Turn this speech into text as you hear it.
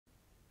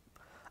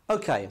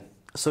Okay,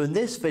 so in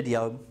this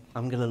video,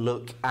 I'm going to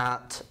look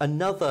at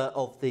another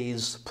of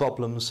these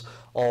problems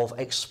of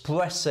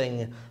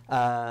expressing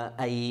a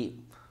kind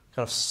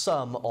of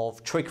sum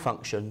of trig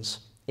functions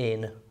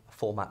in a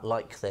format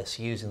like this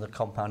using the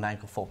compound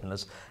angle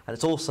formulas. And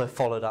it's also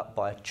followed up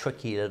by a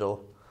tricky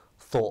little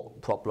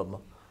thought problem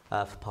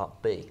for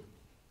part B.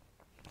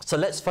 So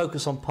let's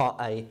focus on part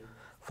A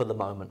for the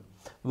moment.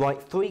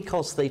 Write 3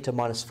 cos theta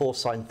minus 4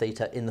 sin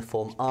theta in the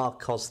form r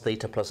cos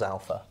theta plus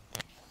alpha.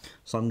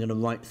 So I'm going to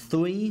write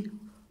 3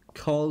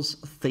 cos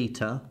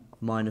theta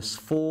minus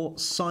 4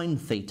 sin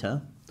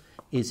theta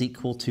is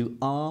equal to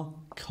r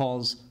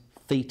cos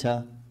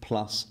theta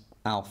plus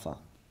alpha.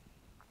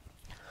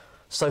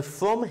 So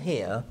from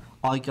here,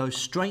 I go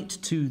straight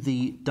to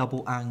the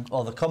double angle,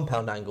 or the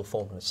compound angle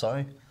formula,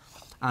 sorry,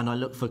 and I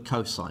look for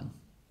cosine.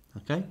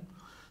 Okay,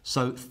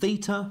 so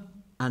theta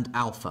and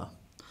alpha.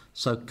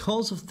 So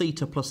cos of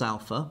theta plus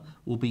alpha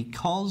will be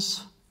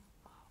cos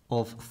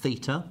of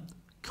theta,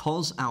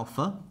 cos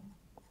alpha.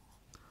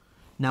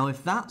 Now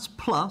if that's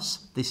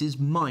plus, this is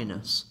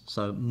minus.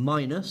 So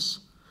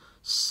minus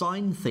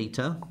sine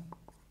theta,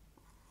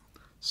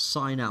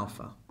 sine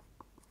alpha.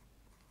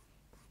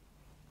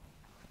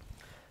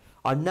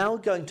 I'm now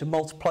going to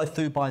multiply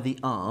through by the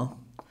r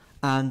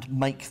and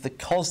make the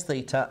cos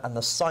theta and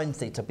the sine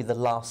theta be the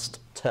last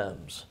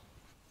terms.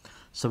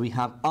 So we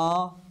have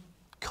r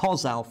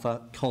cos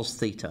alpha cos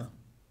theta.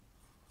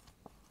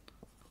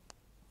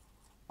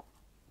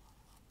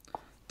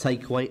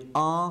 Take away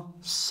r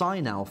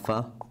sine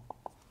alpha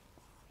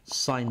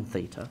sine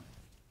theta.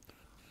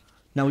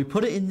 Now we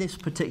put it in this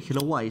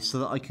particular way so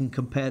that I can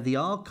compare the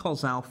r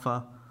cos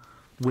alpha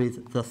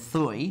with the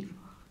 3.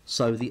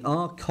 So the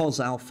r cos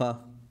alpha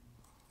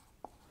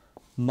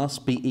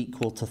must be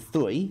equal to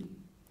 3,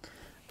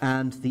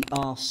 and the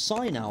r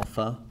sine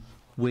alpha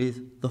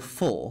with the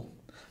 4.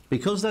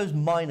 Because those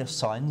minus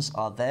signs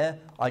are there,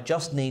 I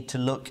just need to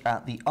look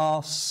at the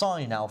r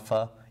sine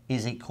alpha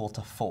is equal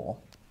to 4.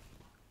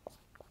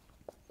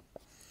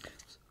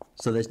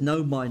 So there's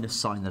no minus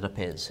sign that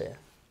appears here.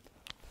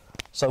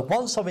 So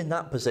once I'm in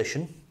that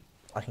position,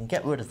 I can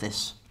get rid of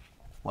this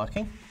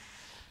working.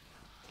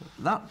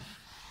 That.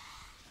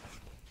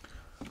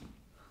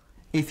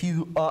 If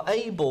you are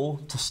able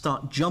to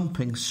start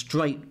jumping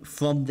straight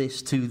from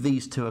this to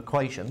these two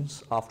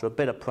equations after a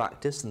bit of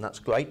practice, then that's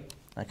great.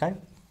 Okay.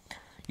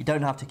 You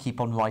don't have to keep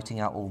on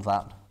writing out all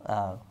that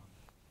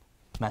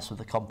mess with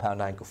the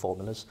compound angle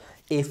formulas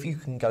if you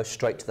can go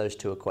straight to those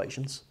two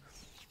equations.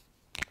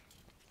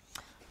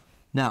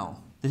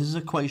 Now, this is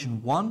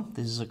equation 1,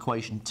 this is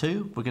equation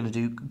 2. We're going to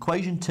do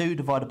equation 2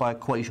 divided by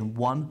equation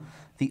 1.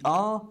 The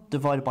r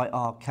divided by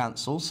r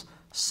cancels.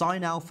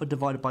 Sine alpha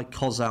divided by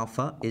cos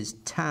alpha is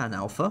tan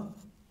alpha.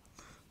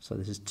 So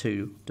this is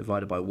 2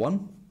 divided by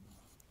 1.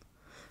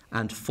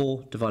 And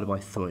 4 divided by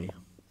 3.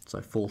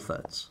 So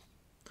 4/3.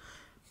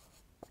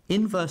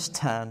 Inverse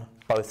tan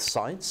both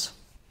sides.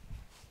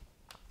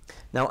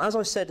 Now, as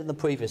I said in the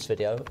previous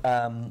video,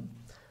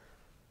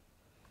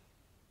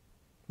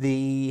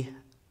 the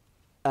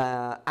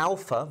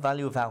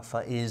value of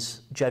alpha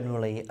is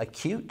generally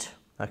acute.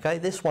 Okay,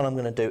 this one I'm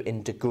going to do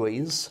in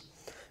degrees.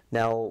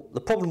 Now, the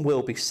problem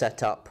will be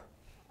set up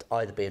to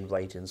either be in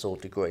radians or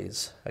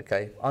degrees.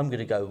 Okay, I'm going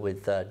to go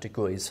with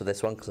degrees for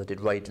this one because I did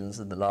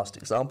radians in the last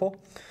example.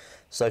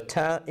 So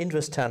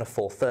inverse tan of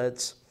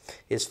 4/3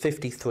 is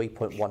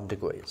 53.1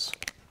 degrees.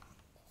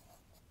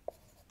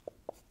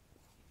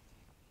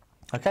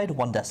 Okay, to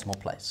 1 decimal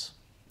place.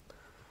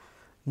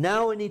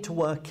 Now we need to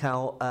work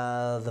out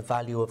the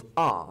value of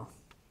r.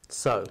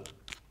 So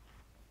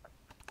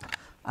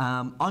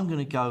I'm going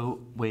to go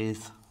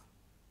with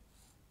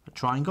a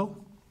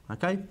triangle.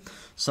 Okay,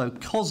 so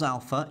cos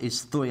alpha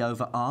is 3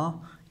 over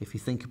r, if you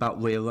think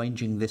about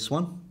rearranging this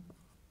one.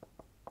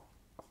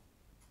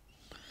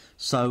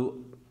 So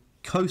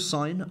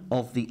cosine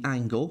of the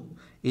angle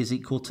is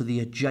equal to the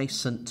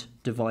adjacent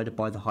divided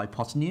by the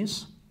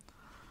hypotenuse.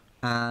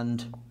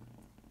 And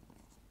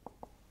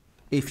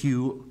if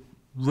you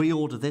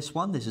reorder this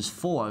one, this is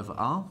 4 over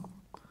r.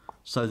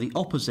 So the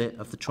opposite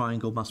of the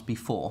triangle must be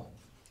 4.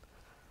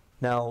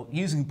 Now,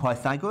 using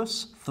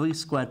Pythagoras, 3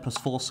 squared plus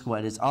 4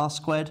 squared is r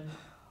squared.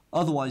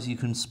 Otherwise, you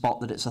can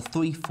spot that it's a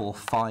 3, 4,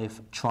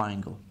 5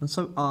 triangle. And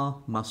so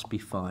r must be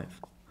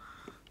 5.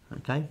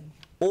 Okay?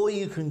 Or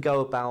you can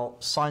go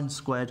about sine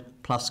squared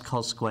plus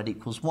cos squared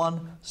equals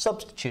 1,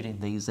 substituting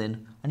these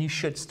in, and you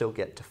should still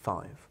get to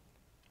 5.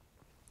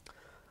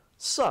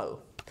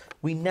 So,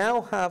 we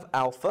now have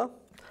alpha,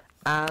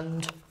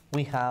 and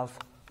we have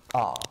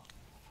r.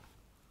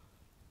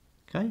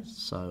 Okay,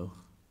 so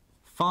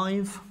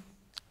 5,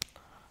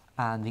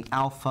 and the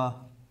alpha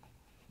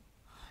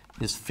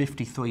is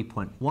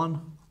 53.1.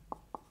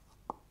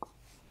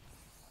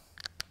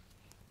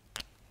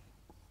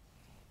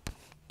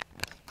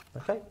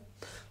 Okay,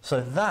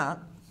 so that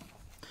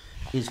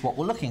is what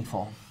we're looking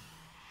for.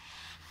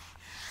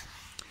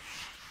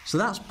 So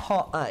that's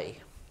part A.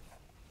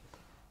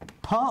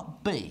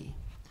 Part B,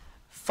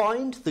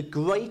 find the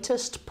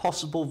greatest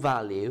possible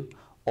value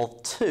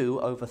of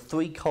 2 over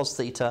 3 cos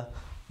theta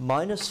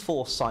minus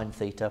 4 sine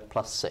theta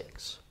plus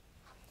 6.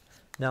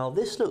 Now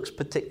this looks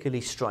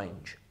particularly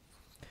strange.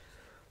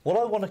 What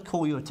I want to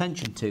call your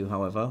attention to,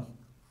 however,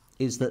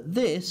 is that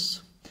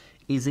this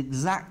is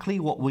exactly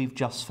what we've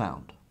just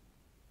found.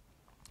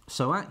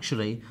 So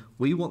actually,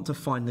 we want to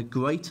find the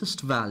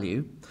greatest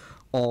value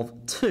of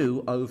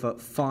 2 over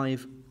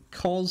 5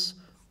 cos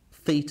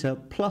theta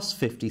plus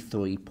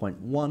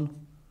 53.1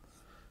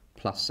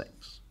 plus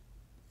 6.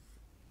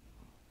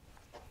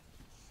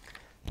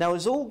 Now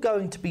it's all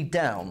going to be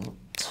down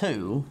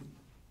to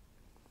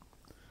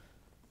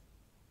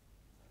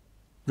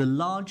the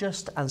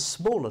largest and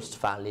smallest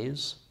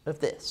values of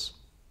this.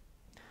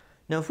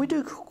 Now if we do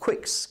a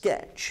quick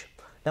sketch,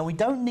 now we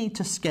don't need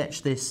to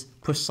sketch this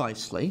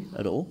precisely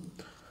at all,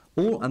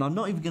 and I'm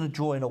not even going to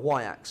draw in a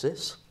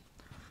y-axis,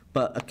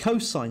 but a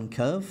cosine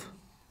curve,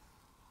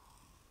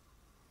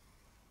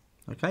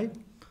 okay,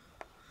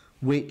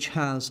 which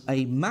has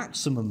a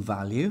maximum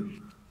value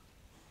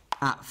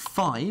at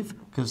 5,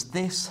 because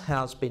this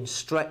has been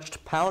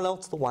stretched parallel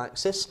to the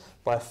y-axis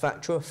by a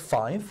factor of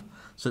 5,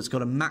 so it's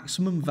got a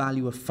maximum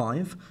value of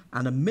 5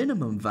 and a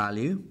minimum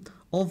value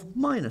of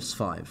minus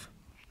 5.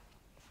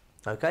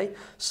 Okay,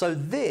 so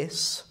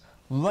this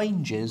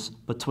ranges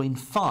between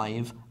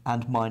 5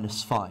 and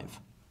minus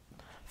 5.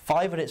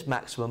 5 at its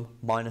maximum,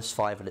 minus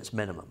 5 at its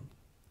minimum.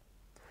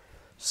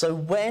 So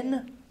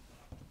when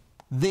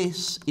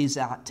this is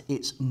at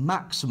its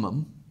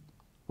maximum,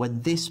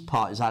 when this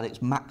part is at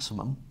its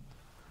maximum,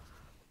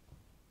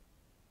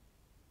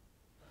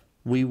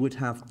 we would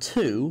have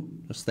 2,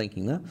 just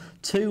thinking there,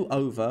 2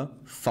 over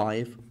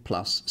 5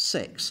 plus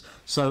 6.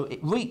 So it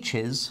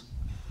reaches,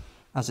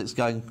 as it's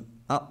going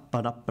up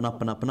and up and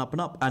up and up and up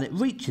and up, and it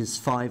reaches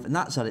 5, and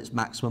that's at its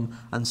maximum,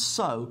 and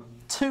so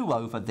 2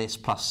 over this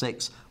plus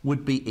 6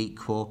 would be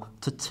equal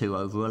to 2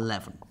 over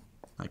 11.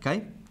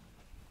 Okay?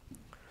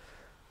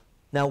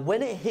 Now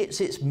when it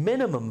hits its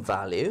minimum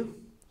value,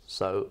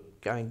 so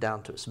going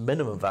down to its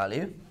minimum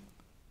value,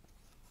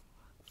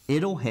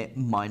 it'll hit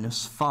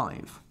minus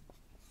 5.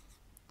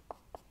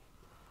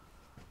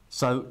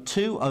 So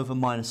 2 over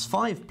minus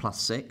 5 plus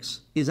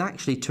 6 is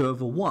actually 2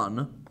 over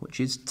 1, which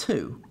is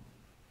 2.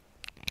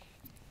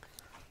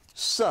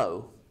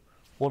 So,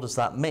 what does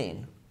that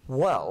mean?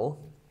 Well,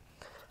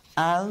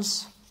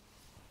 as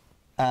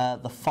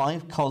the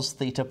 5 cos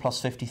theta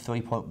plus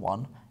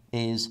 53.1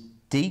 is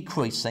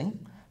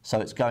decreasing, so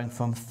it's going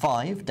from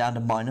 5 down to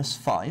minus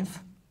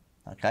 5,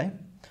 okay?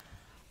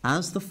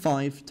 As the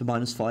 5 to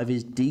minus 5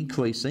 is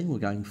decreasing, we're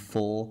going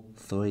 4,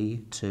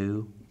 3,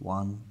 2,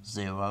 1,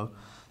 0.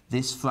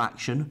 This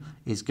fraction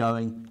is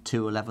going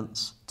 2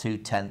 11ths, 2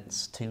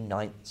 10ths, 2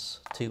 9ths,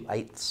 2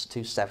 8ths, 2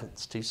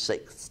 7ths, 2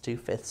 6ths, 2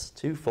 5ths,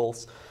 2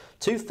 4ths,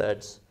 2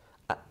 thirds,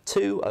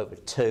 2 over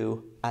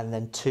 2, and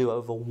then 2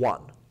 over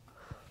 1.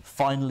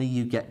 Finally,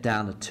 you get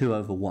down to 2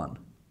 over 1.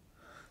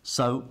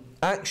 So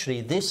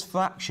actually, this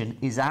fraction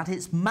is at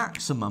its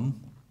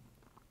maximum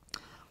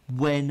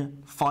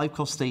when 5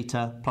 cos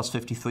theta plus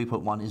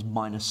 53.1 is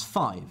minus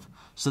 5.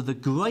 So the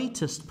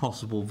greatest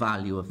possible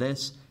value of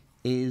this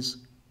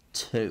is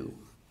 2,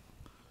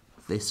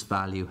 this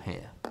value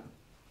here.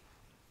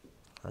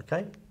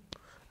 Okay?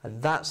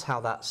 And that's how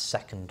that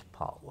second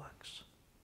part works.